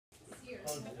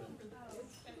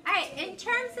All right, in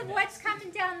terms of what's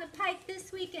coming down the pike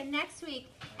this week and next week,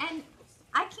 and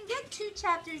I can get 2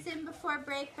 chapters in before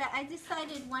break, but I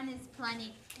decided 1 is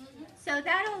plenty. So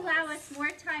that'll allow us more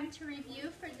time to review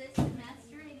for this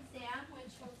semester exam,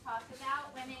 which we'll talk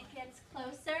about when it gets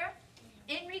closer.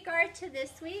 In regard to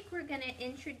this week, we're going to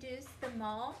introduce the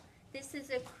mole. This is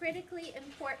a critically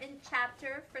important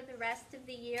chapter for the rest of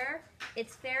the year.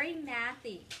 It's very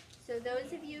mathy. So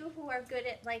those of you who are good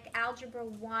at like Algebra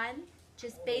 1,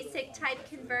 just basic type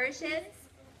conversions,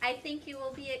 I think you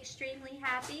will be extremely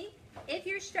happy. If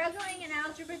you're struggling in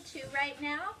Algebra 2 right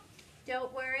now,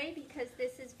 don't worry because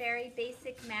this is very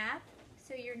basic math,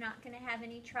 so you're not going to have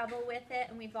any trouble with it,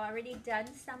 and we've already done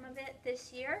some of it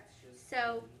this year.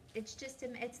 So it's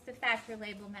the factor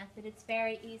label method. It's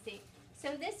very easy.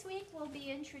 So this week we'll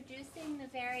be introducing the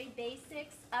very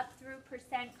basics up through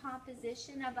percent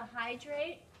composition of a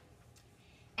hydrate.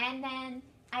 And then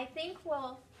I think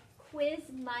we'll quiz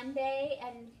Monday,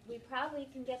 and we probably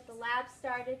can get the lab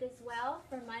started as well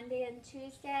for Monday and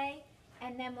Tuesday.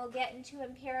 And then we'll get into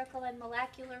empirical and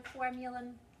molecular formula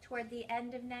toward the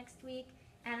end of next week.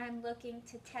 And I'm looking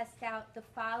to test out the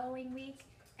following week.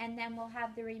 And then we'll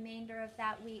have the remainder of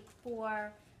that week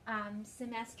for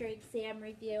semester exam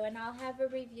review. And I'll have a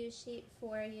review sheet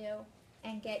for you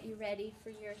and get you ready for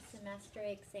your semester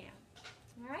exam.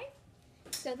 All right?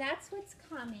 So that's what's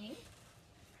coming.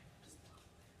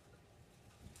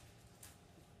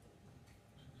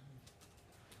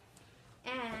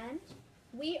 And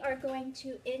we are going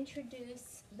to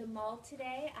introduce the mole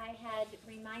today. I had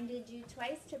reminded you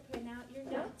twice to print out your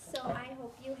notes, so I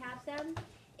hope you have them.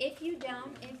 If you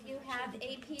don't, if you have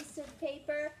a piece of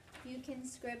paper, you can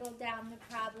scribble down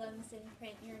the problems and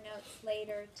print your notes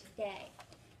later today.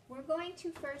 We're going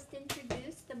to first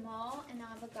introduce the mole and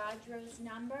Avogadro's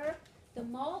number. The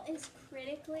mole is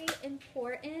critically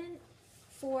important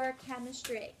for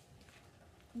chemistry.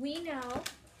 We know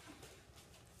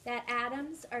that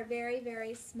atoms are very,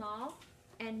 very small,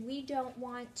 and we don't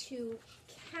want to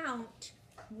count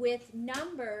with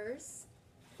numbers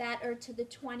that are to the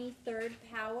 23rd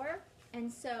power. And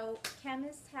so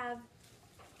chemists have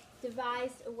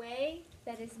devised a way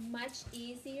that is much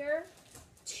easier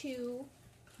to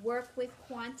work with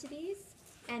quantities,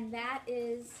 and that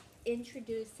is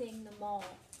introducing the mole.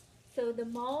 So the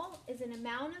mole is an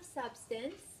amount of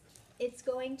substance. It's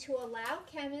going to allow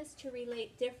chemists to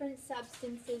relate different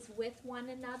substances with one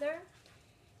another.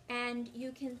 And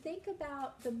you can think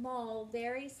about the mole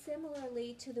very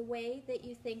similarly to the way that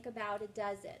you think about a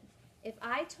dozen. If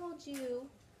I told you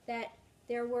that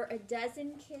there were a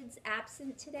dozen kids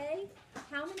absent today,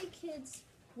 how many kids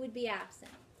would be absent?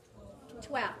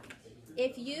 12.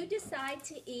 If you decide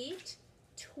to eat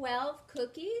 12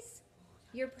 cookies,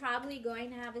 you're probably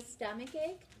going to have a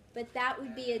stomachache, but that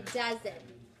would be a dozen.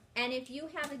 And if you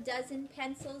have a dozen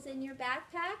pencils in your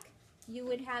backpack, you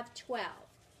would have 12.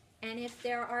 And if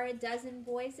there are a dozen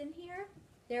boys in here,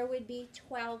 there would be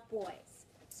 12 boys.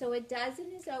 So a dozen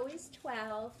is always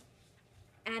 12,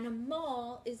 and a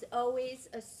mole is always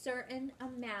a certain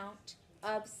amount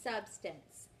of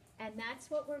substance. And that's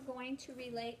what we're going to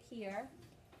relate here.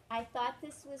 I thought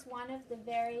this was one of the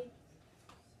very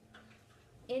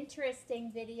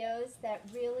interesting videos that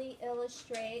really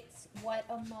illustrates what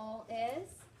a mole is.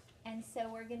 And so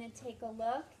we're going to take a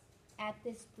look at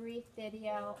this brief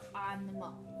video on the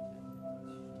mole.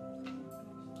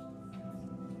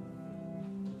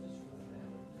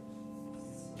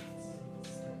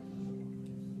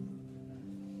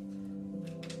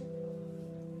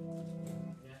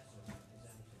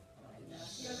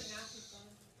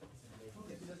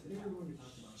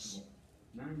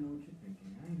 Now I know what you're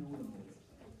thinking. I know what a mole is.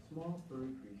 Small,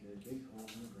 furry creature that digs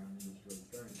holes in the ground and destroys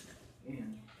gardens.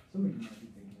 And some of you might be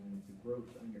thinking that it's a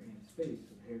growth on your hand's face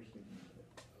with hair sticking out of it.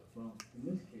 Well, in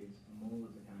this case, a mole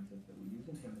is a concept that we use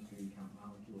in chemistry to count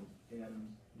molecules,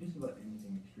 atoms, and just about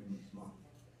anything extremely small.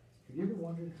 Have you ever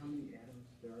wondered how many atoms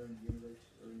there are in the universe,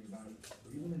 or in your body, or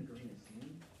even in a grain of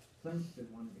sand? Scientists have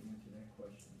wanted to answer that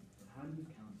question, but how do you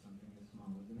count something as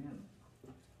small as an atom?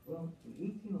 Well, in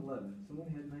 1811,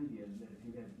 someone had an idea that if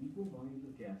you had equal volumes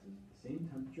of gases at the same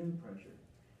temperature and pressure,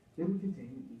 they would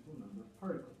contain an equal number of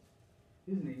particles.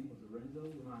 His name was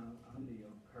Lorenzo Romano Amedeo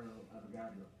Carlo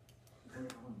Avogadro. Where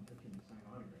all took him to sign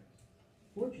autographs.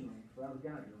 Fortunately for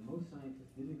Avogadro, most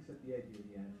scientists didn't accept the idea of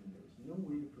the atom, and there was no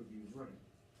way to prove he was right.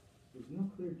 There was no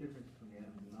clear difference between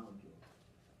atoms and molecules.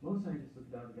 Most scientists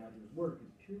looked at Avogadro's work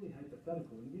as purely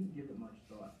hypothetical and didn't give it much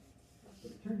thought.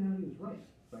 But it turned out he was right.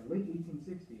 By late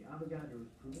 1860, Avogadro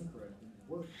was proven correct, and his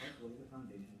work helped lay the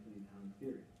foundation for the atomic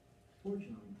theory.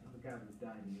 Fortunately, Avogadro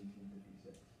died in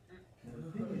 1856. Now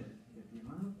the thing is that the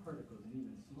amount of particles in even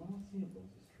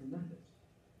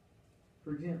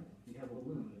For example, if you have a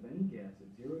balloon of any gas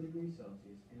at 0 degrees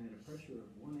Celsius and at a pressure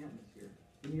of 1 atmosphere,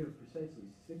 then you have precisely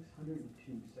 602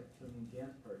 sectillion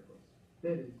gas particles.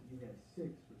 That is, you have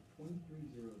 6 with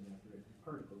 23 zeros after it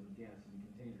particles of gas in the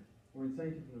container. Or in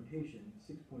scientific notation,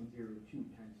 6.02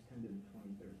 times 10 to the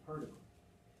 23rd particle.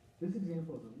 This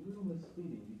example is a little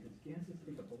misleading because gases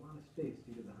take up a lot of space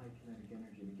due to the high kinetic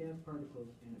energy of the gas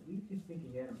particles, and it leaves you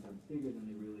thinking atoms are bigger than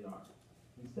they really are.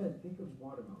 Instead, think of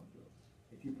water molecules.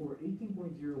 If you pour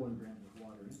 18.01 grams of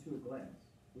water into a glass,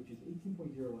 which is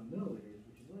 18.01 milliliters,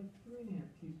 which is like 3.5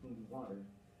 teaspoons of water,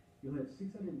 you'll have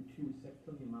 602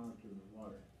 sectillion molecules of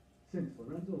water. Since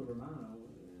Lorenzo Romano,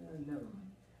 never mind,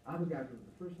 Avogadro was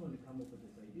the first one to come up with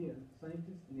this idea,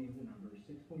 scientists named the number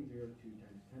 6.02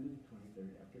 times 10 to the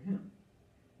 23rd after him.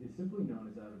 It is simply known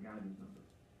as Avogadro's number.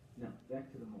 Now, back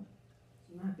to the mole.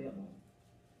 So not that mole.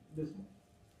 This mole.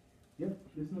 Yep,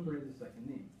 this number has a second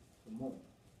name, the mole.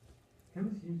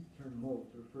 Chemists use the term mole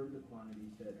to refer to the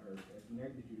quantities that are at the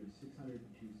magnitude of 602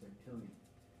 sectillion.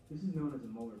 This is known as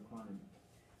a molar quantity.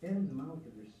 Atoms and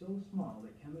molecules are so small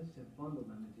that chemists have bundled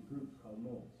them into groups called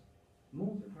moles.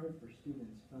 Moles are hard for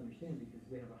students to understand because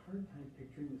they have a hard time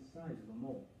picturing the size of a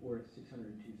mole, or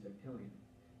 602 sectillion.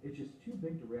 It's just too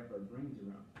big to wrap our brains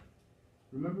around.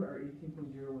 Remember our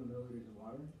 18.01 milliliters of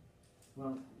water?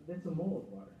 Well, that's a mole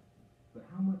of water. But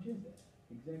how much is that?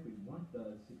 Exactly what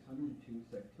does 602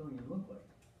 sectillion look like?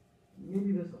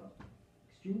 Maybe this will help.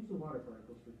 Exchange the water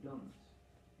particles for donuts.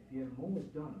 If you had a mole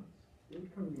of donuts, they would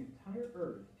cover the entire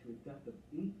Earth to a depth of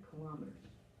 8 kilometers,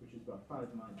 which is about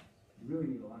 5 miles. You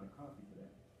really need a lot of coffee for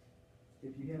that.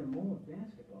 If you had a mole of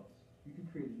basketballs, you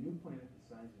could create a new planet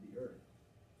the size of the Earth.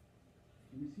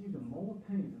 If you received a mole of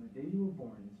pennies on the day you were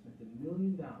born and spent $1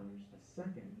 million a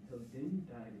second until the day you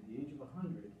died at the age of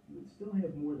 100, you would still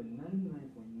have more than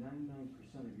 99.99%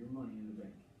 of your money in the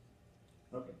bank.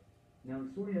 Okay, now we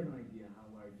sort of have an idea how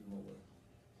large the mole is.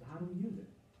 So how do we use it?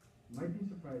 You might be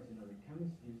surprised to know that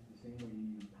chemists use it the same way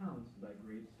you use pounds to buy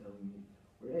grapes, deli meat,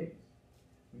 or eggs.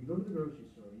 When you go to the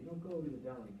grocery store, you don't go over to the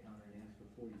deli counter and ask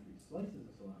for 43 slices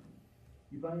of salami.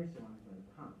 You buy your salami by the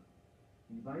pound.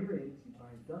 When you buy your eggs, you buy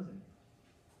a dozen eggs.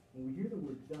 When we hear the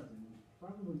word dozen, we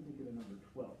probably think of the number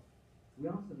 12.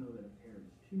 We also know that a pear is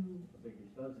 2, a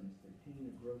baker's dozen is 13,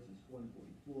 a gross is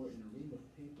 144, and a ream of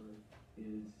paper is,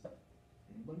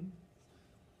 anybody?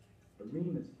 A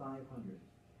ream is 500.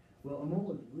 Well, a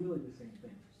mole is really the same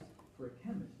thing. For a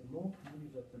chemist, a mole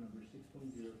conjures up the number 6.02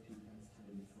 times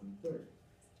 10 to the 23rd.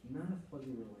 Not a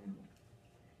fuzzy little animal.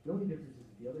 The only difference is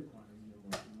that the other quantities are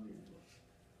more familiar to us.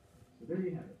 So there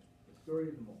you have it, the story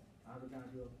of the mole,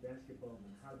 Avogadro, basketballs,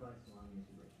 and how to buy salami at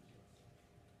the grocery store.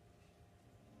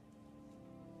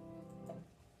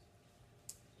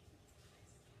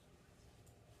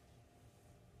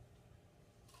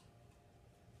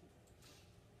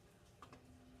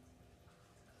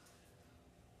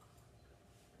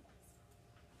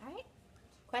 All right,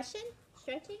 question,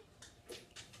 stretching?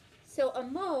 So a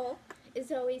mole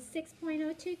is always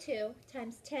 6.022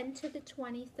 times 10 to the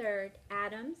 23rd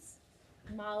atoms,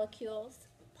 molecules,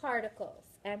 particles.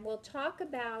 And we'll talk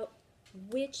about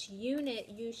which unit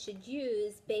you should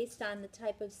use based on the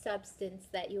type of substance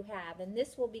that you have. And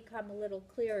this will become a little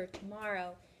clearer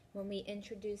tomorrow when we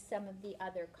introduce some of the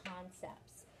other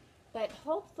concepts. But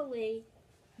hopefully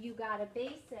you got a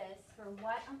basis for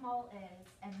what a mole is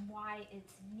and why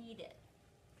it's needed.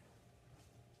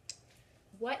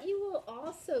 What you will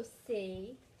also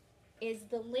see is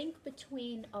the link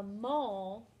between a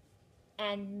mole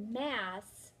and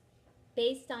mass.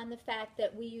 Based on the fact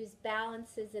that we use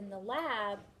balances in the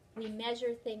lab, we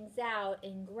measure things out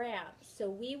in grams.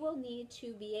 So we will need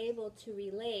to be able to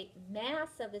relate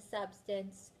mass of a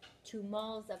substance to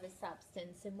moles of a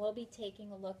substance, and we'll be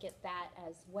taking a look at that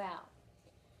as well.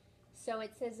 So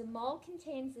it says a mole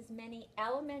contains as many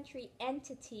elementary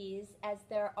entities as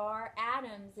there are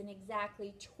atoms in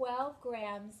exactly 12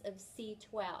 grams of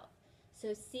C12. So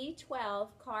C12,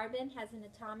 carbon has an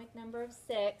atomic number of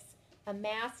 6, a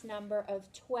mass number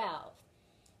of 12.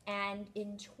 And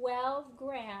in 12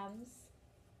 grams,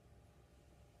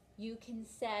 you can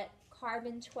set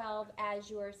carbon 12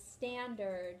 as your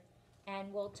standard,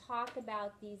 and we'll talk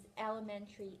about these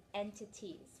elementary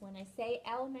entities. When I say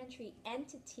elementary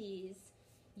entities,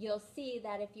 you'll see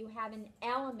that if you have an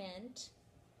element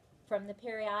from the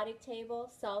periodic table,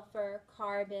 sulfur,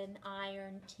 carbon,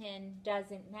 iron, tin,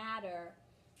 doesn't matter,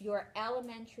 your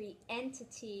elementary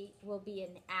entity will be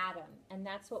an atom, and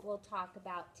that's what we'll talk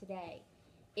about today.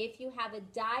 If you have a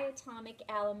diatomic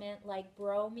element like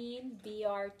bromine,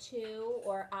 Br2,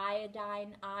 or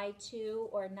iodine, I2,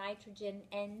 or nitrogen,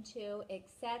 N2,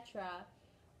 etc.,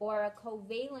 or a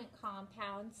covalent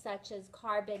compound such as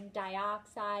carbon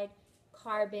dioxide,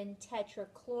 carbon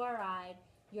tetrachloride,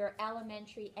 your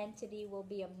elementary entity will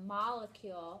be a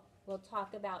molecule. We'll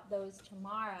talk about those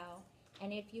tomorrow.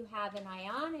 And if you have an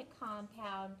ionic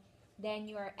compound, then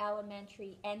your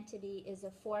elementary entity is a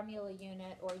formula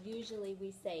unit, or usually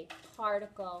we say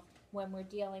particle when we're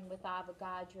dealing with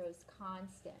Avogadro's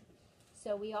constant.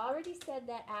 So we already said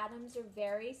that atoms are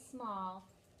very small.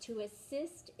 To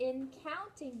assist in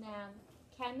counting them,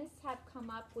 chemists have come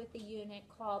up with a unit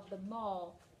called the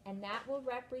mole, and that will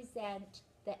represent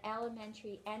the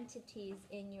elementary entities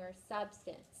in your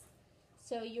substance.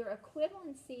 So your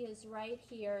equivalency is right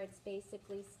here. It's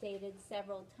basically stated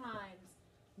several times.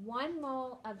 1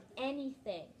 mole of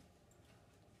anything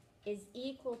is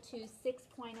equal to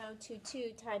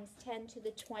 6.022 times 10 to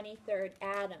the 23rd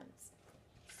atoms.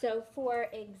 So for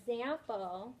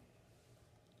example,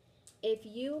 if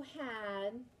you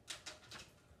had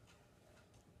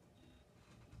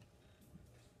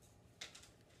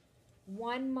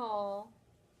one mole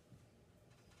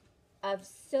of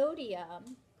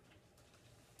sodium,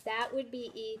 that would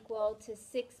be equal to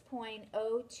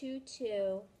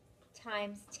 6.022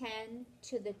 times 10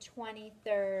 to the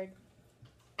 23rd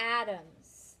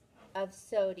atoms of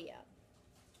sodium.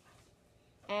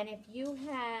 And if you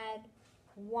had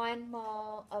 1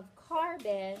 mole of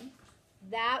carbon,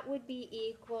 that would be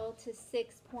equal to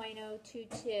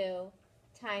 6.022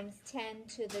 times 10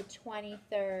 to the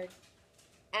 23rd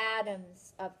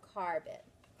atoms of carbon.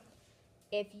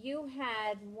 If you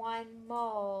had 1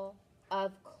 mole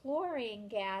of chlorine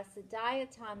gas, a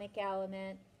diatomic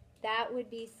element, that would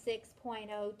be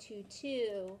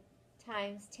 6.022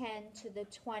 times 10 to the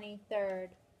 23rd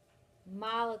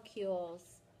molecules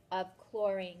of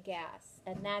chlorine gas.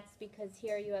 And that's because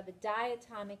here you have a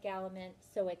diatomic element,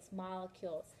 so it's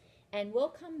molecules. And we'll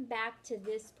come back to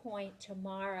this point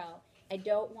tomorrow. I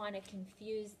don't want to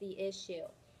confuse the issue.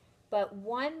 But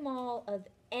 1 mole of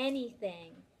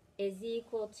anything is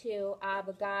equal to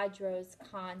Avogadro's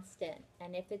constant.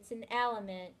 And if it's an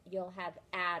element, you'll have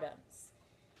atoms.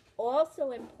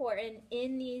 Also important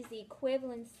in these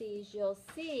equivalencies, you'll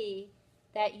see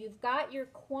that you've got your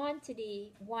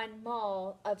quantity, 1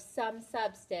 mole, of some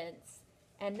substance,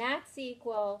 and that's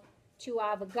equal to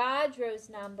Avogadro's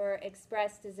number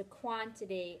expressed as a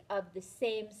quantity of the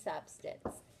same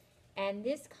substance. And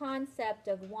this concept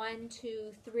of 1,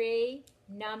 2, 3,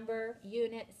 number,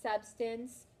 unit,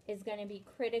 substance, is going to be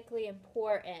critically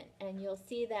important, and you'll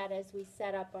see that as we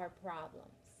set up our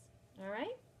problems. All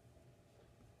right?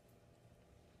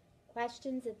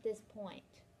 Questions at this point?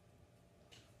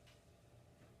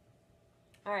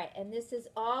 All right, and this is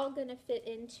all going to fit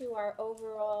into our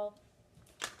overall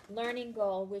learning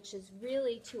goal, which is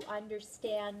really to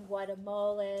understand what a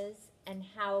mole is and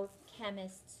how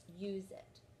chemists use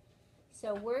it.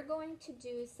 So we're going to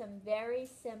do some very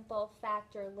simple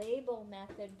factor label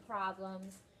method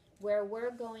problems where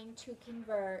we're going to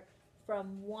convert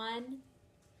from one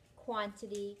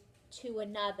quantity to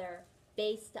another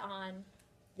based on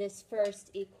this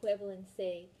first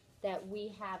equivalency that we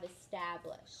have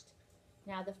established.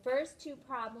 Now the first 2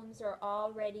 problems are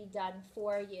already done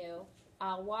for you.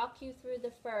 I'll walk you through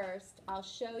the first, I'll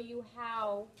show you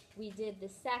how we did the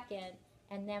second,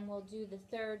 and then we'll do the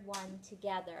third one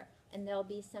together. And there'll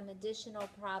be some additional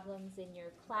problems in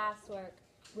your classwork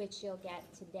which you'll get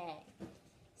today.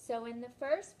 So in the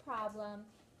first problem,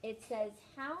 it says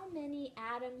how many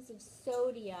atoms of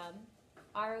sodium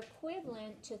are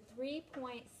equivalent to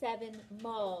 3.7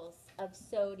 moles of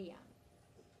sodium.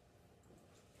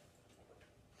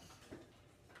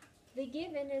 The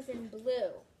given is in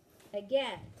blue.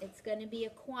 Again, it's going to be a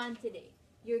quantity.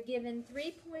 You're given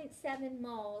 3.7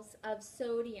 moles of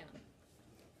sodium.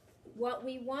 What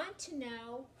we want to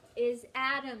know is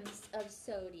atoms of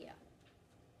sodium.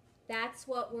 That's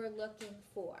what we're looking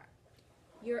for.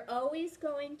 You're always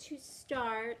going to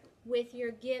start with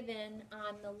your given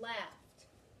on the left.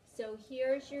 So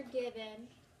here's your given,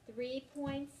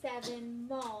 3.7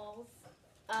 moles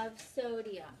of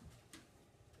sodium.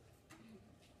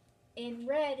 In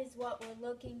red is what we're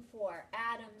looking for,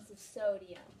 atoms of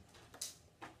sodium.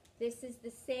 This is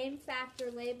the same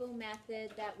factor label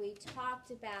method that we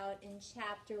talked about in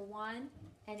Chapter 1,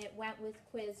 and it went with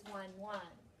Quiz 1-1.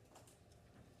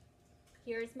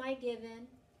 Here's my given,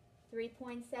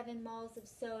 3.7 moles of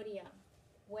sodium.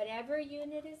 Whatever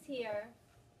unit is here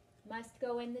must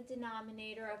go in the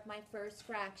denominator of my first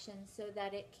fraction so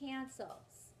that it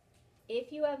cancels.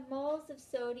 If you have moles of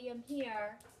sodium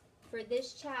here, for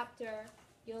this chapter,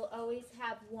 you'll always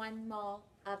have 1 mole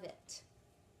of it.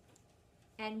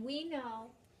 And we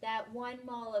know that 1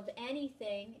 mole of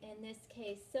anything, in this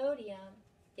case sodium,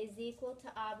 is equal to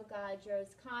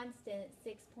Avogadro's constant,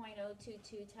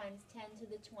 6.022 times 10 to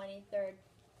the 23rd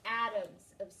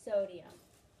atoms of sodium.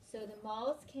 So the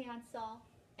moles cancel,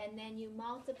 and then you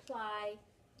multiply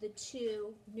the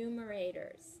two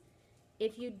numerators.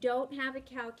 If you don't have a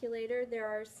calculator, there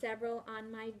are several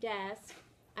on my desk.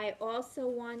 I also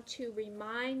want to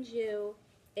remind you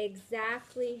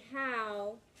exactly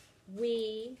how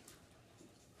we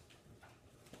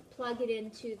plug it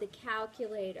into the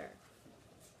calculator.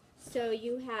 So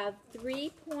you have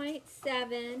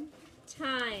 3.7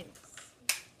 times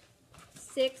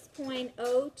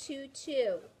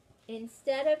 6.022.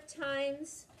 Instead of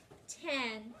times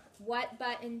 10, what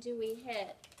button do we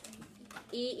hit?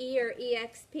 EE or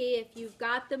EXP. If you've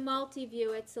got the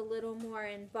multi-view, it's a little more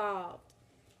involved.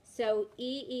 So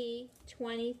EE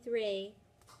 23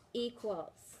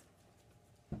 equals.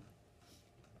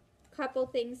 Couple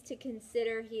things to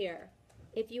consider here.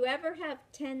 If you ever have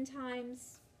 10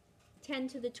 times 10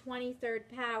 to the 23rd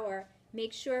power,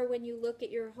 make sure when you look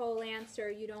at your whole answer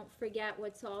you don't forget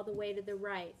what's all the way to the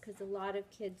right, because a lot of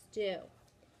kids do.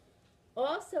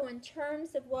 Also, in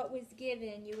terms of what was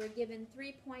given, you were given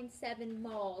 3.7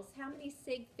 moles. How many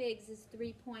sig figs is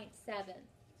 3.7?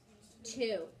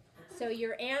 2. So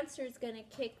your answer is going to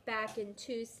kick back in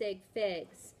 2 sig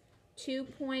figs.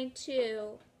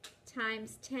 2.2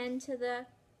 times 10 to the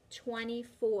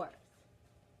 24th.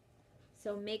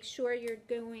 So make sure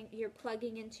you're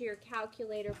plugging into your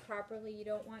calculator properly. You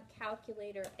don't want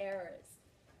calculator errors.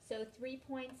 So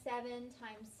 3.7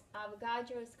 times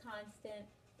Avogadro's constant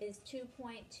is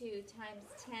 2.2 times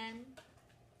 10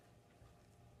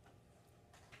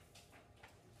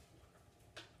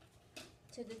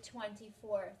 to the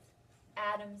 24th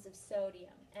atoms of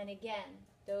sodium. And again,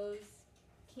 those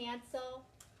cancel.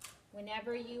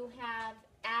 Whenever you have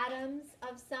atoms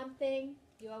of something,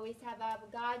 you always have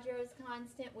Avogadro's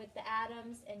constant with the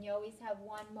atoms, and you always have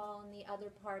 1 mole in the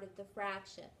other part of the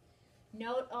fraction.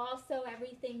 Note also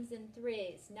everything's in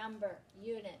threes: number,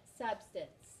 unit,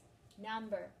 substance,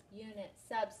 number, unit,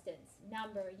 substance,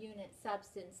 number, unit,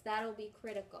 substance. That'll be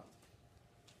critical.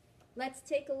 Let's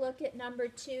take a look at number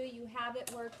 2. You have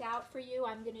it worked out for you.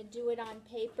 I'm going to do it on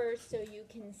paper so you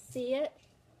can see it.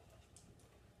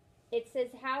 It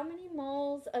says how many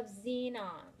moles of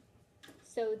xenon?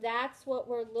 So that's what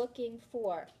we're looking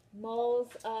for,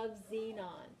 moles of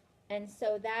xenon. And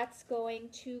so that's going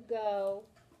to go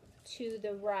to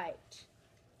the right.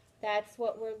 That's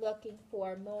what we're looking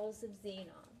for, moles of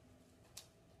xenon.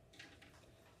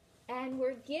 And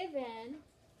we're given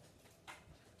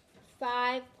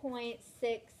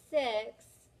 5.66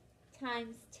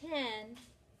 times 10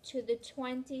 to the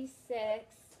 26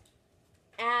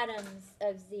 atoms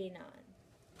of xenon.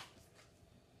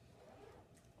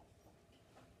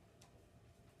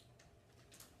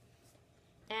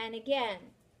 And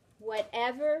again,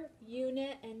 whatever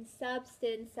unit and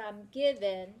substance I'm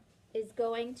given is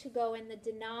going to go in the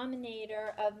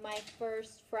denominator of my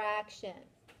first fraction.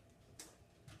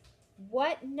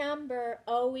 What number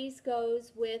always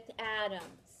goes with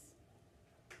atoms?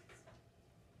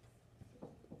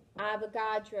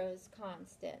 Avogadro's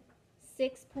constant.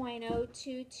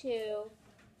 6.022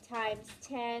 times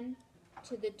 10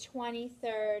 to the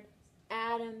 23rd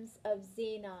atoms of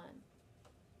xenon.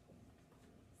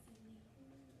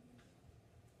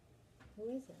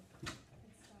 Who is it?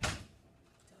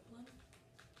 Dublin.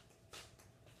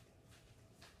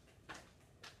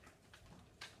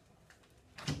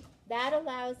 That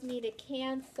allows me to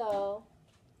cancel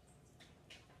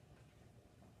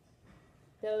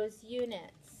those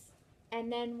units. And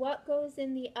then what goes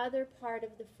in the other part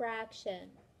of the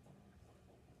fraction?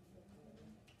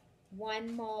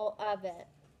 1 mole of it.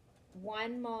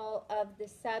 1 mole of the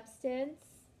substance.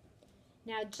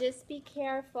 Now just be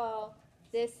careful.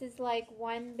 This is like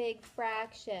one big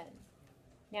fraction.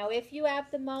 Now if you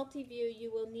have the multi-view,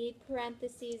 you will need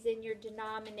parentheses in your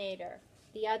denominator.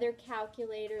 The other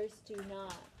calculators do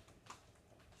not.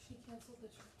 She canceled the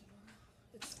trip tomorrow.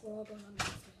 It's all going on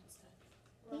Wednesday instead.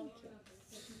 Thank you.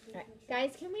 All right.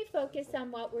 Guys, can we focus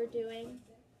on what we're doing?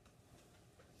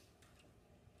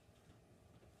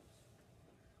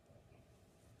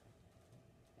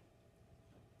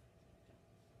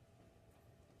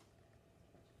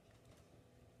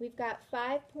 We've got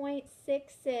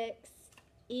 5.66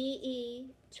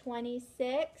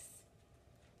 EE26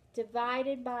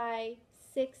 divided by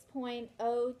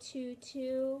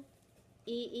 6.022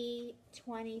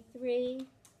 EE23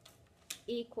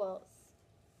 equals.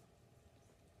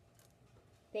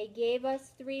 They gave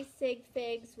us 3 sig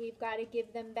figs. We've got to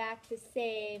give them back the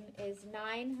same, is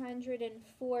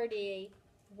 940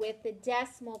 with the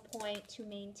decimal point to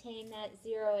maintain that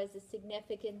 0 as a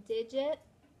significant digit.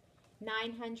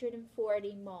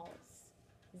 940 moles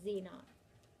xenon.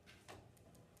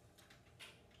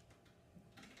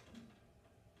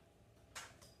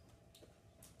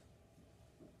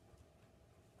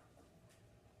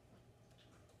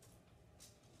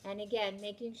 And again,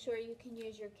 making sure you can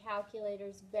use your calculator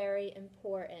is very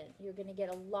important. You're going to get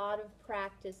a lot of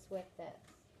practice with this.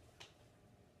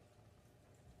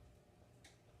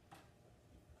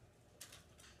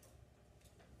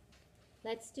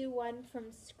 Let's do one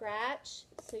from scratch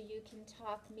so you can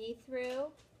talk me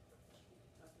through.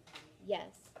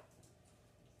 Yes.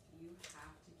 Do you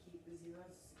have to keep the zeros a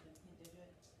significant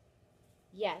digit?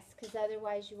 Yes, because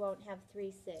otherwise you won't have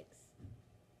 3 6.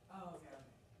 Oh, okay.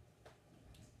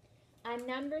 On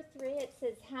number 3, it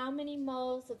says how many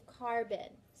moles of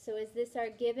carbon. So is this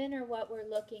our given or what we're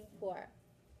looking for?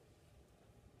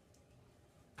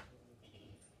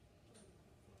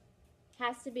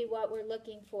 Has to be what we're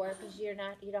looking for because you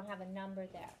don't have a number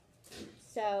there.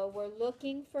 So we're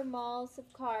looking for moles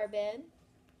of carbon,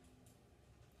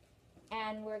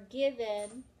 and we're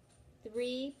given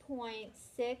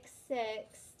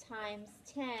 3.66 times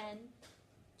 10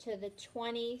 to the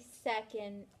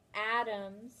 22nd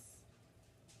atoms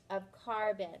of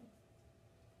carbon.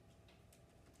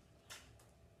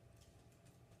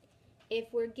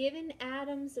 If we're given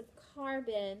atoms of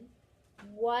carbon,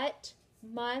 what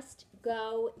must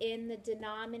go in the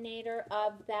denominator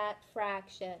of that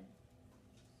fraction?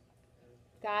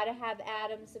 Gotta have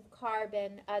atoms of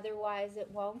carbon, otherwise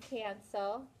it won't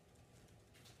cancel.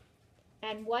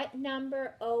 And what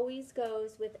number always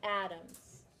goes with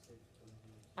atoms?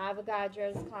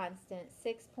 Avogadro's constant,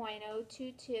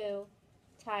 6.022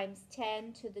 times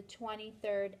 10 to the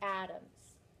 23rd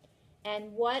atoms.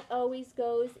 And what always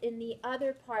goes in the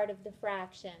other part of the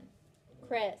fraction?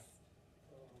 Chris?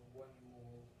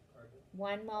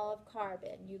 1 mole of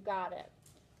carbon, you got it.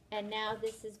 And now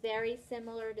this is very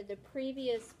similar to the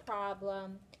previous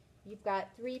problem. You've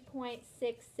got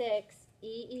 3.66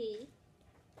 EE,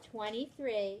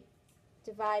 23,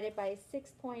 divided by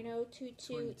 6.022.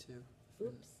 22.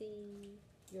 Oopsie,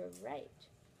 you're right.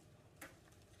 A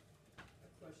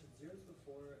question, zero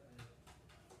before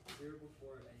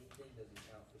anything doesn't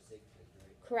count for sig fig,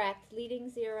 right? Correct. Leading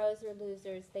zeros or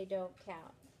losers, they don't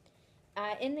count.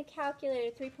 In the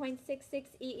calculator,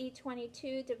 3.66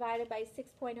 EE22 divided by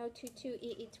 6.022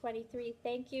 EE23,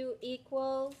 thank you,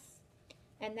 equals,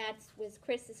 and that was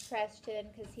Chris's question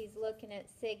because he's looking at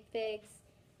sig figs.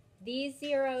 These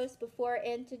zeros before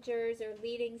integers or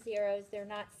leading zeros, they're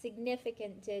not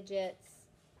significant digits.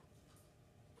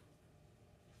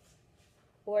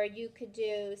 Or you could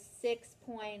do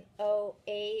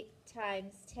 6.08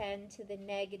 times 10 to the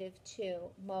negative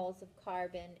 2 moles of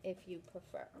carbon if you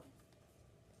prefer.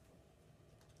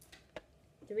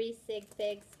 3 sig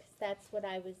figs, because that's what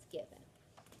I was given.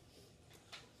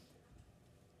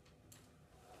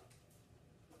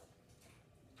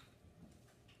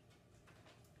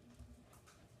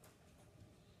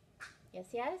 Yes,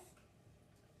 yes?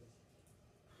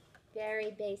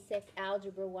 Very basic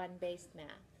Algebra 1 based math.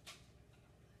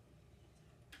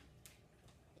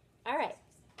 All right,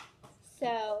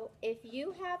 so if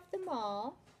you have them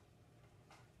all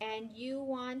and you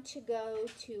want to go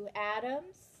to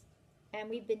atoms, and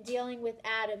we've been dealing with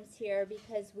atoms here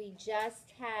because we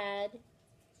just had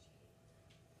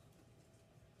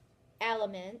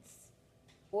elements,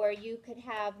 or you could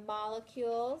have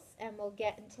molecules, and we'll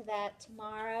get into that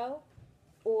tomorrow,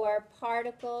 or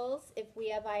particles if we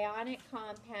have ionic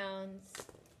compounds.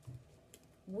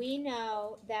 We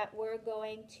know that we're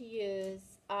going to use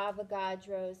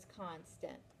Avogadro's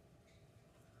constant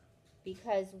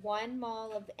because 1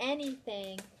 mole of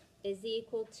anything is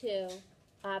equal to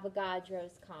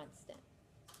Avogadro's constant.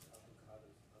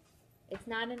 It's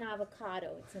not an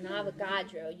avocado, it's an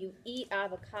Avogadro. You eat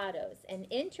avocados. And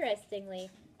interestingly,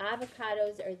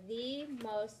 avocados are the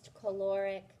most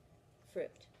caloric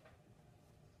fruit.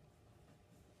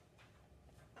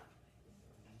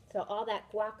 So all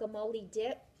that guacamole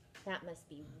dip, that must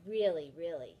be really,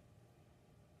 really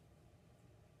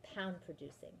pound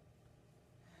producing.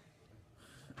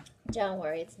 Don't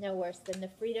worry, it's no worse than the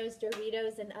Fritos,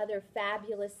 Doritos, and other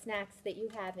fabulous snacks that you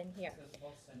have in here.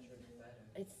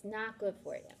 It's not good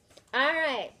for you. All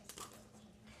right.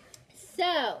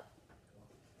 So,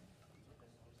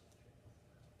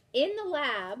 in the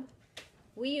lab,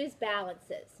 we use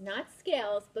balances. Not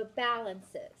scales, but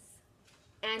balances.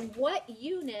 And what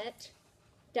unit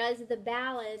does the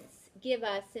balance give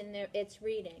us in its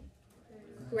reading?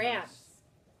 Grams.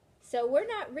 So we're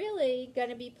not really going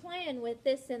to be playing with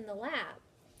this in the lab.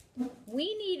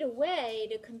 We need a way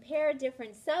to compare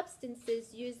different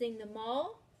substances using the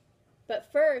mole, but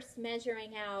first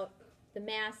measuring out the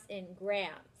mass in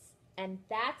grams. And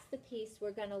that's the piece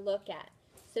we're going to look at.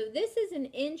 So this is an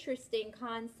interesting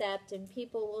concept, and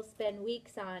people will spend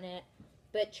weeks on it.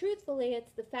 But truthfully,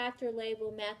 it's the factor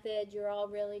label method. You're all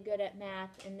really good at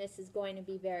math, and this is going to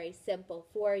be very simple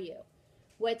for you.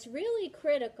 What's really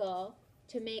critical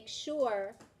to make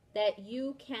sure that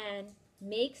you can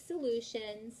make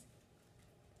solutions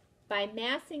by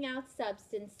massing out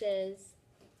substances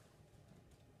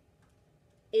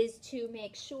is to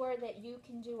make sure that you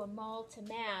can do a mole to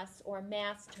mass or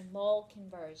mass to mole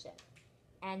conversion.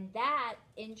 And that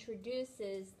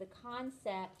introduces the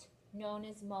concept known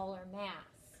as molar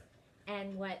mass.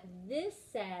 And what this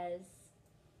says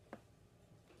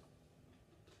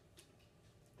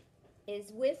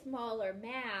is with molar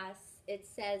mass, it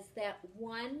says that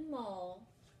 1 mole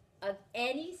of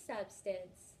any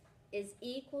substance is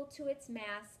equal to its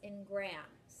mass in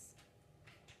grams.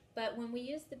 But when we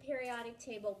used the periodic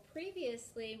table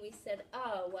previously, we said,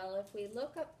 oh, well, if we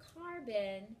look up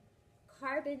carbon,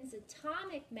 carbon's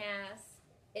atomic mass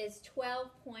is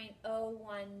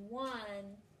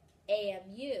 12.011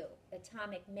 AMU,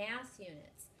 atomic mass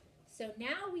units. So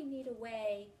now we need a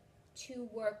way to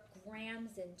work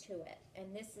grams into it.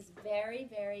 And this is very,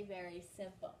 very, very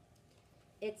simple.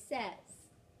 It says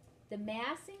the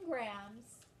mass in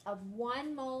grams of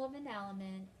 1 mole of an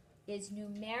element is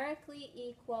numerically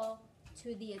equal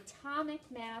to the atomic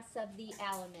mass of the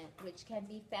element, which can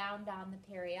be found on the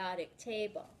periodic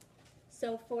table.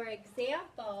 So for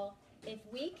example, if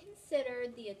we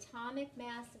considered the atomic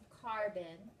mass of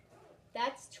carbon,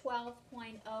 that's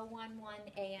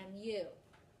 12.011 AMU.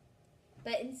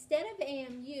 But instead of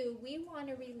AMU, we want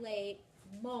to relate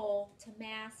mole to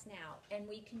mass now, and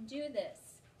we can do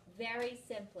this very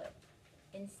simply.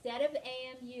 Instead of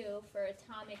AMU for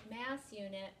atomic mass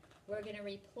unit, we're going to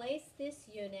replace this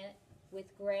unit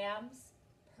with grams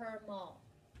per mole.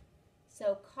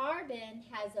 So carbon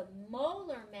has a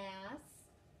molar mass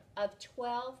of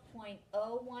 12.011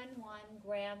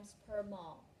 grams per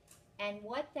mole. And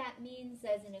what that means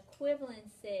as an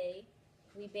equivalency,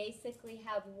 we basically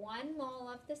have 1 mole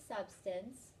of the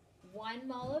substance, 1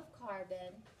 mole of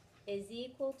carbon, is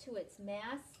equal to its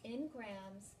mass in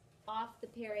grams off the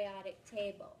periodic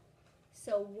table.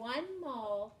 So 1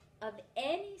 mole of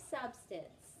any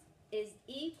substance is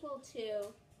equal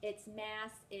to its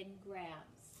mass in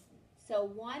grams. So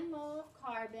 1 mole of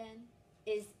carbon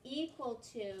is equal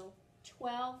to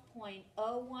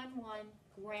 12.011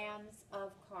 grams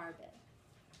of carbon.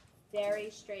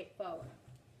 Very straightforward.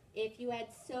 If you had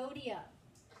sodium,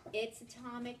 its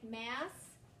atomic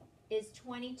mass is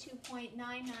 22.99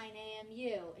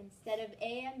 AMU. Instead of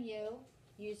AMU,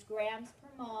 use grams per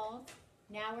mole.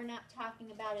 Now we're not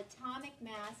talking about atomic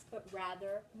mass, but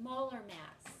rather molar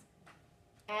mass.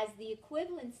 As the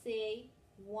equivalency,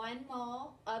 1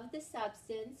 mole of the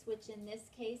substance, which in this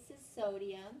case is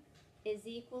sodium, is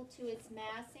equal to its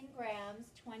mass in grams,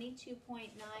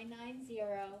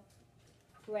 22.990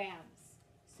 grams.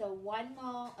 So 1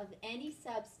 mole of any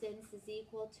substance is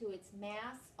equal to its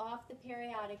mass off the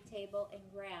periodic table in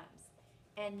grams.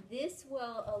 And this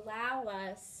will allow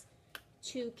us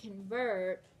to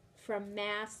convert from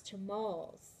mass to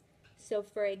moles. So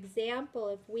for example,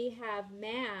 if we have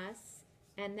mass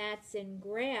and that's in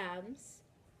grams,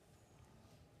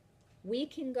 we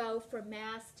can go from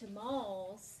mass to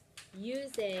moles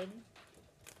using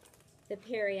the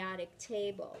periodic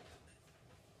table.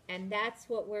 And that's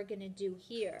what we're going to do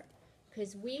here,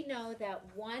 because we know that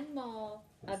 1 mole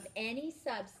of any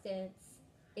substance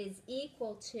is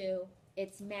equal to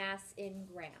its mass in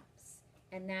grams.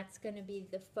 And that's going to be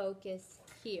the focus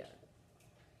here.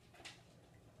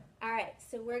 All right,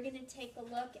 so we're going to take a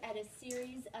look at a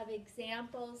series of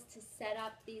examples to set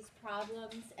up these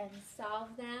problems and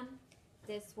solve them.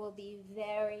 This will be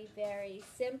very, very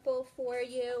simple for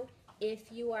you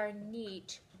if you are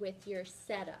neat with your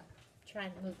setup. I'm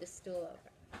trying to move the stool over.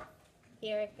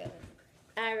 Here it goes.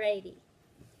 All righty.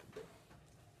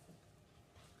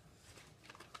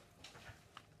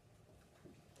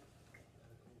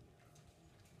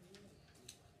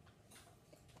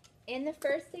 In the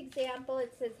first example,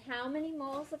 it says how many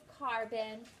moles of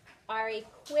carbon are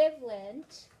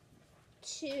equivalent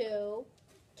to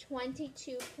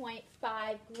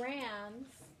 22.5 grams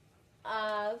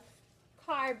of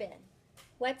carbon.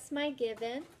 What's my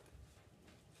given?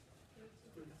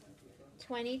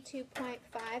 22.5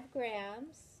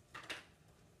 grams.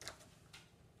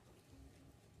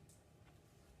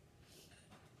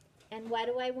 And what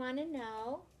do I want to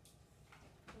know?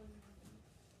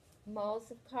 Moles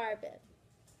of carbon.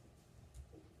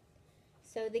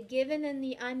 So the given and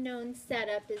the unknown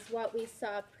setup is what we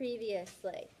saw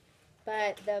previously.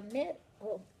 But the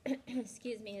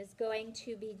excuse me, is going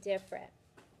to be different.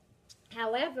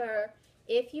 However,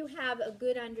 if you have a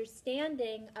good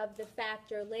understanding of the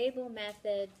factor label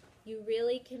method, you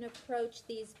really can approach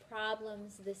these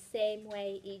problems the same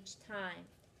way each time.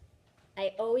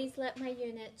 I always let my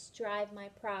units drive my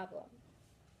problem.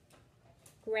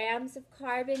 Grams of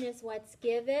carbon is what's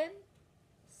given,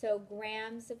 so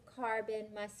grams of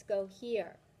carbon must go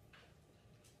here.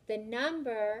 The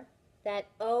number that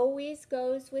always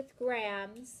goes with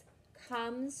grams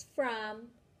comes from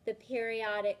the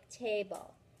periodic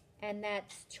table, and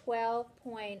that's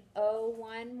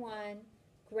 12.011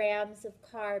 grams of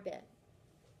carbon.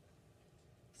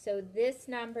 So this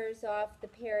number's off the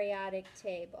periodic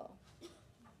table.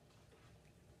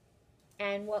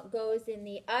 And what goes in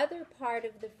the other part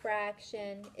of the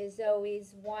fraction is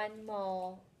always 1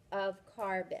 mole of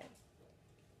carbon.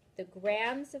 The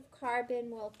grams of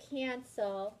carbon will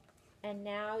cancel, and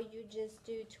now you just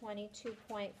do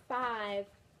 22.5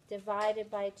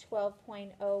 divided by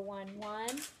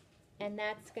 12.011, and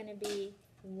that's going to be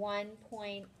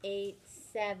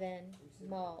 1.87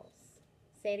 moles.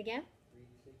 Say it again.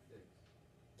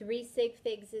 3 sig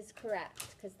figs is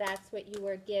correct, because that's what you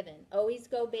were given. Always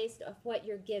go based off what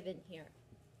you're given here.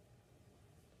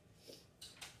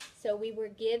 So we were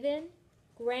given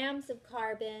grams of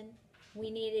carbon. We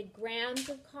needed grams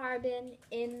of carbon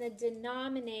in the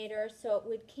denominator so it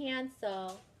would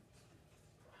cancel.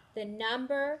 The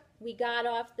number we got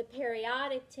off the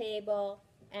periodic table,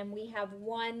 and we have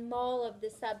 1 mole of the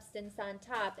substance on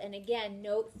top. And again,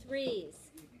 note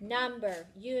 3's. Number,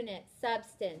 unit,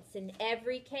 substance. In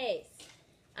every case,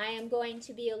 I am going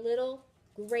to be a little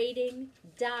grading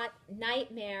dot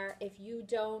nightmare if you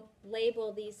don't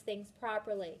label these things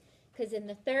properly. Because in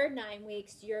the third 9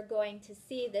 weeks, you're going to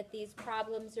see that these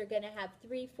problems are going to have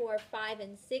 3, 4, 5,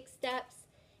 and 6 steps,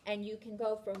 and you can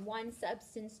go from one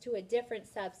substance to a different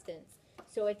substance.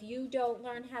 So if you don't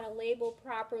learn how to label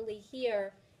properly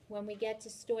here, when we get to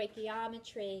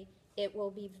stoichiometry, it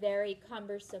will be very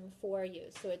cumbersome for you.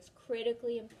 So it's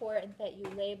critically important that you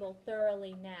label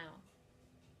thoroughly now.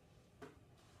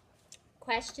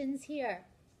 Questions here?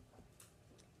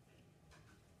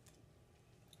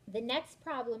 The next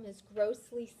problem is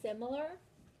grossly similar.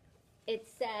 It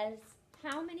says,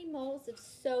 how many moles of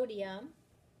sodium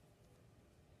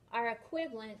are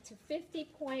equivalent to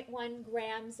 50.1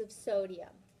 grams of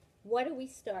sodium? What do we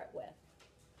start with?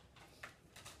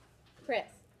 Chris?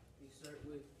 You start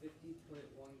with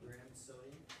 50.1 grams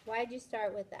sodium Why did you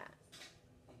start with that?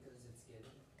 because it's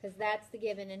given, Because that's the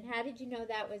given. And how did you know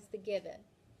that was the given?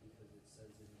 because it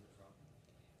says it in the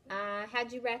problem.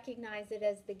 How'd you recognize it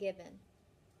as the given?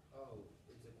 Oh,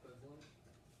 it's equivalent.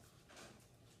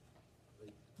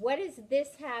 What does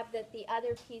this have that the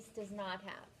other piece does not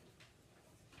have?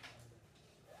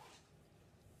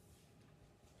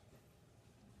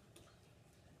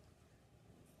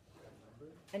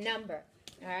 A number,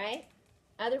 all right?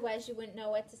 Otherwise, you wouldn't know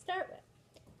what to start with.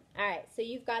 All right, so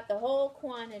you've got the whole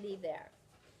quantity there.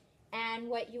 And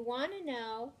what you want to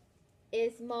know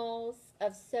is moles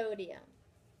of sodium.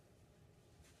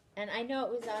 And I know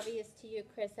it was obvious to you,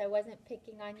 Chris. I wasn't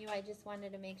picking on you. I just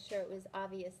wanted to make sure it was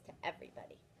obvious to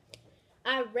everybody.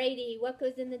 Alrighty, what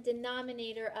goes in the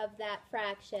denominator of that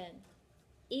fraction?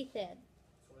 Ethan.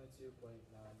 22.99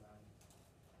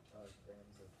 grams of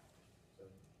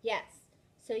sodium. Yes.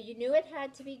 So you knew it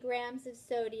had to be grams of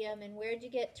sodium, and where'd you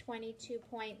get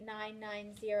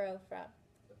 22.990 from?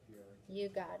 The periodic. You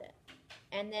got it.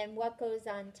 And then what goes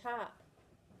on top?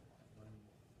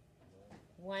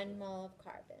 1 mole of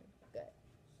carbon. Good.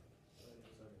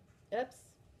 Sodium. Oops.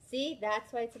 See,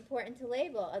 that's why it's important to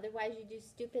label. Otherwise, you do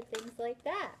stupid things like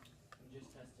that. I'm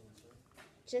just testing, sir.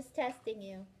 Just testing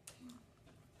you.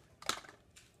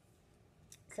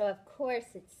 So, of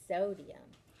course, it's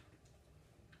sodium.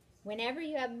 Whenever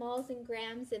you have moles and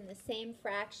grams in the same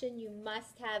fraction, you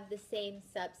must have the same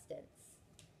substance.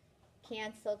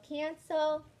 Cancel,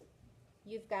 cancel.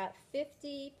 You've got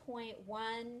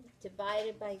 50.1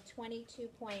 divided by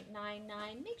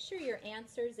 22.99. Make sure your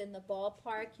answer's in the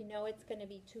ballpark. You know it's going to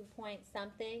be 2 point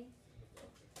something.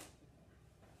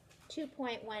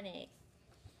 2.18.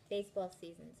 Baseball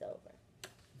season's over.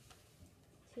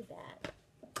 Too bad.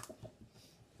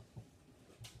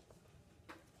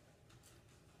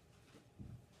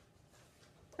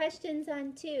 Questions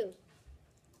on 2?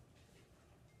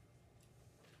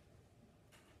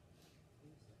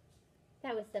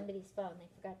 That was somebody's phone. They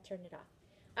forgot to turn it off.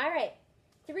 All right.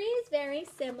 3 is very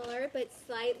similar but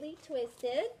slightly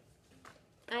twisted.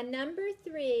 On number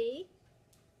 3,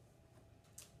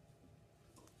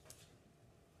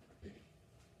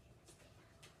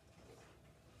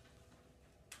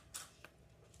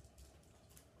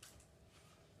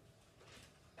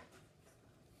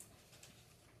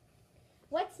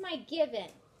 my given?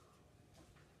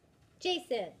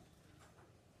 Jason.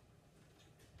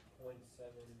 0.750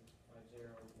 moles of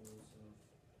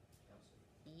calcium.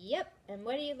 Yep. And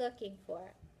what are you looking for?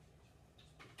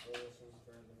 Relations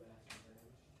for the mass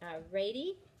in grams.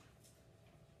 Alrighty.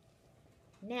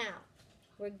 Now,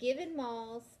 we're given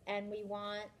moles and we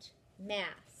want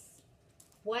mass.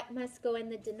 What must go in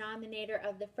the denominator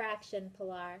of the fraction,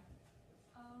 Pilar?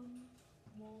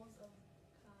 Moles of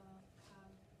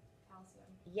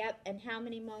calcium. Yep, and how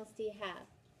many moles do you have?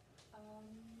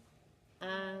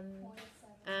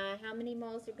 0.7. How many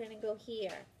moles are going to go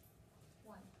here?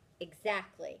 1.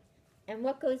 Exactly. And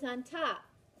what goes on top?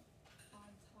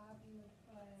 On top you would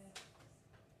put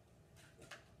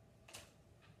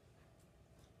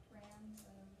grams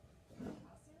of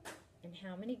calcium. And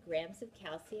how many grams of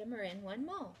calcium are in 1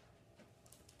 mole?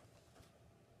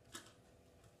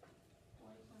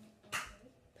 40.48.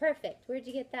 Perfect. Where'd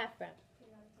you get that from?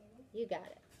 Periodic table. You got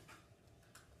it.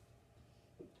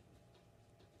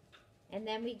 And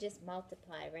then we just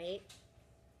multiply, right?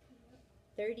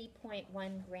 30.1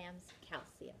 grams of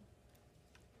calcium.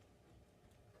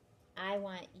 I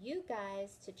want you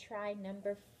guys to try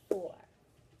number 4.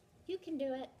 You can do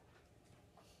it.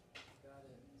 Got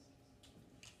it.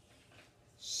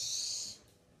 Shh.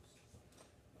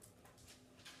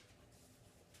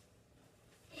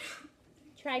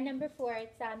 Try number 4.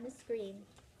 It's on the screen.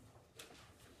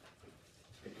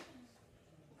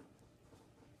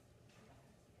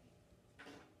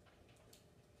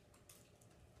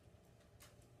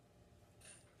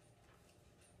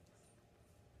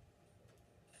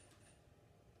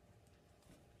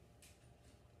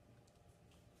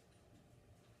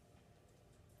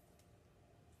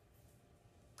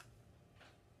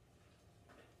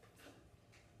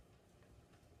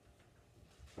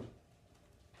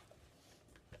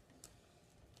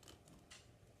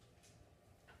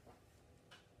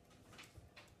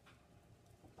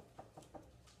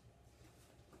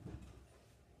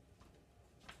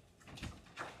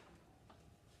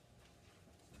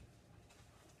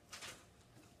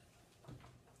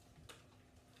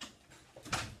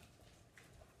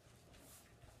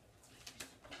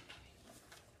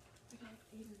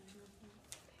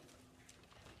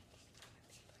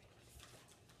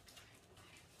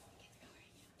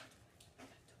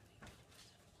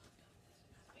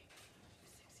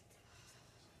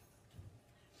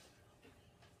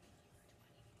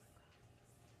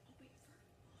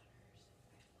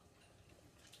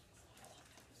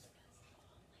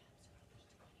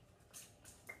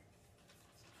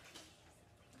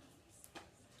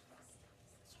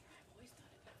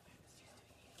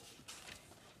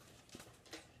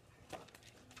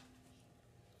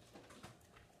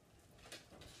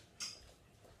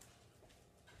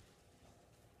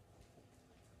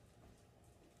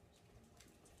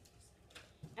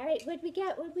 All right, what'd we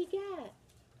get?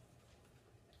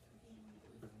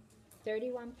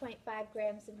 31.5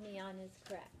 grams of neon is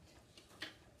correct.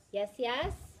 Yes,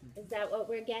 yes? Is that what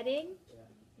we're getting?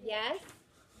 Yeah. Yes?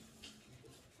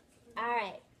 All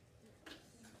right.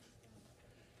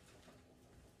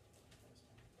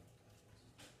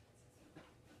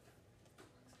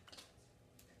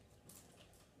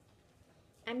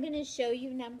 I'm going to show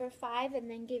you number 5 and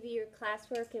then give you your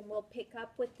classwork and we'll pick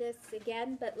up with this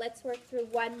again, but let's work through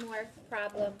one more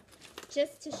problem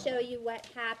just to show you what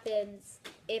happens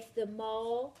if the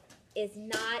mole is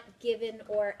not given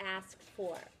or asked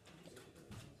for.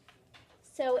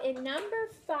 So in number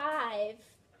 5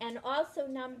 and also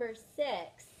number 6,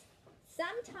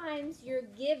 sometimes you're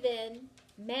given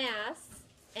mass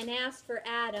and asked for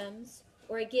atoms,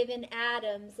 or given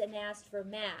atoms and asked for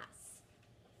mass.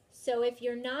 So if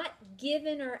you're not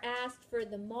given or asked for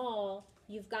the mole,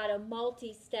 you've got a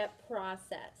multi-step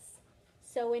process.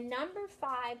 So in number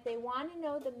 5, they want to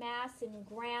know the mass in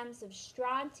grams of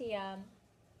strontium,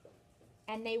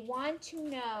 and they want to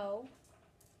know,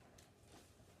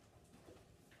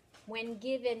 when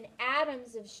given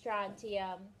atoms of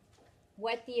strontium,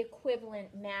 what the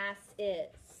equivalent mass is.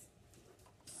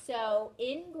 So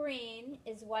in green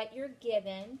is what you're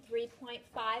given,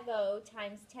 3.50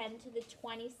 times 10 to the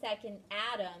 22nd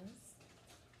atoms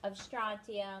of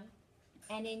strontium,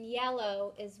 and in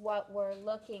yellow is what we're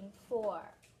looking for.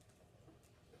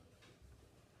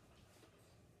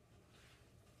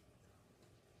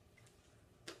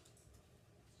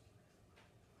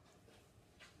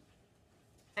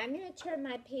 I'm going to turn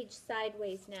my page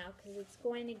sideways now because it's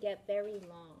going to get very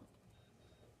long.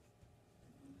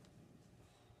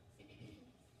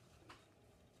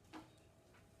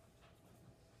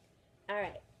 All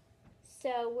right,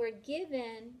 so we're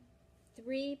given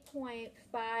 3.50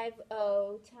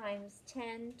 times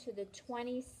 10 to the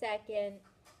 22nd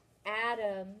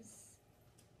atoms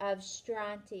of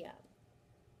strontium.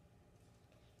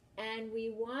 And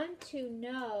we want to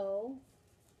know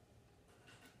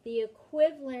the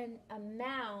equivalent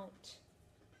amount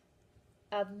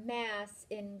of mass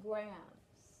in grams.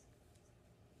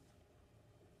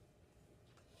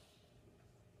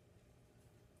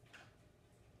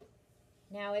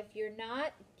 Now, if you're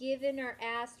not given or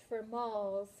asked for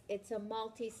moles, it's a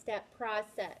multi-step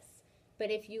process.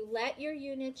 But if you let your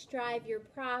units drive your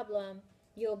problem,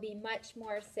 you'll be much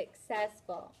more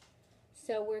successful.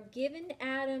 So we're given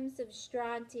atoms of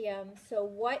strontium, so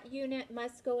what unit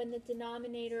must go in the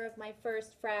denominator of my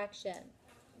first fraction?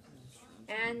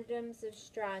 Atoms of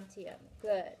strontium,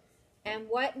 good. And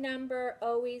what number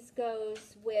always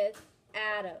goes with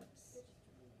atoms?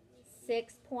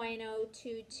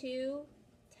 6.022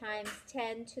 times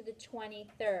 10 to the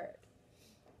 23rd.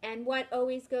 And what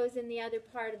always goes in the other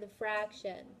part of the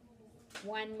fraction?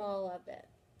 1 mole of it.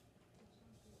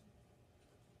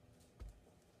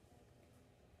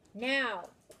 Now,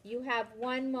 you have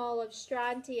 1 mole of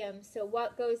strontium, so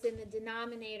what goes in the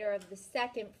denominator of the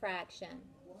second fraction?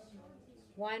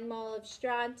 1 mole of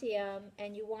strontium,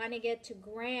 and you want to get to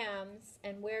grams,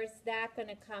 and where's that going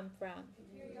to come from?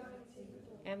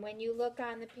 And when you look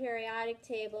on the periodic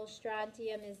table,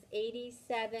 strontium is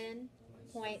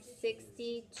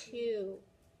 87.62.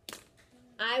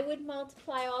 I would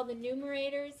multiply all the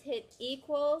numerators, hit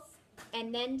equals,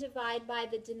 and then divide by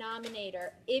the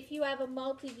denominator. If you have a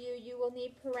multiview, you will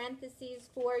need parentheses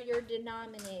for your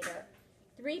denominator.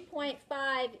 3.5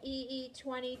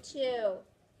 EE22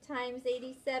 times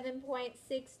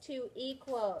 87.62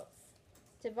 equals,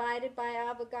 divided by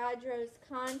Avogadro's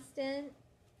constant,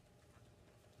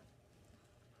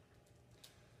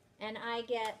 and I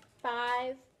get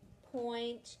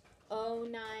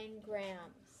 5.09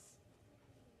 grams.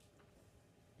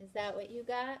 Is that what you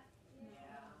got?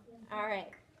 Yeah. All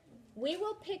right. We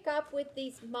will pick up with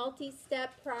these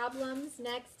multi-step problems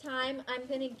next time. I'm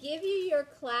going to give you your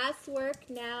classwork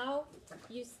now.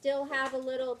 You still have a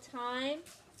little time.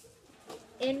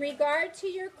 In regard to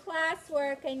your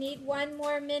classwork, I need 1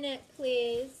 more minute,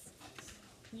 please.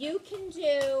 You can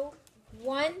do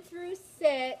 1 through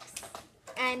 6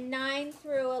 and 9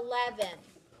 through 11.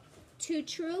 To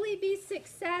truly be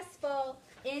successful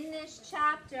in this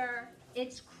chapter,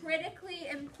 it's critically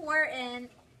important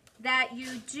that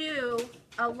you do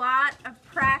a lot of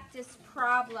practice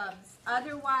problems.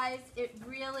 Otherwise, it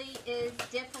really is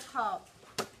difficult.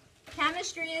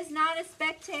 Chemistry is not a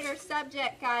spectator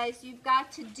subject, guys. You've got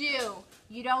to do.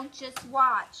 You don't just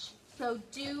watch. So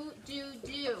do.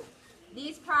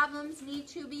 These problems need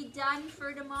to be done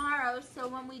for tomorrow, so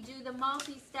when we do the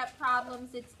multi-step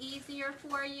problems, it's easier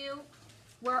for you.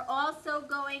 We're also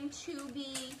going to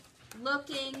be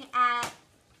looking at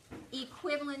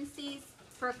equivalencies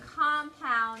for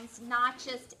compounds, not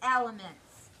just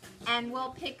elements. And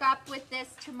we'll pick up with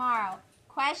this tomorrow.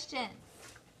 Questions?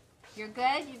 You're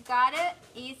good? You've got it?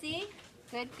 Easy?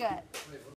 Good.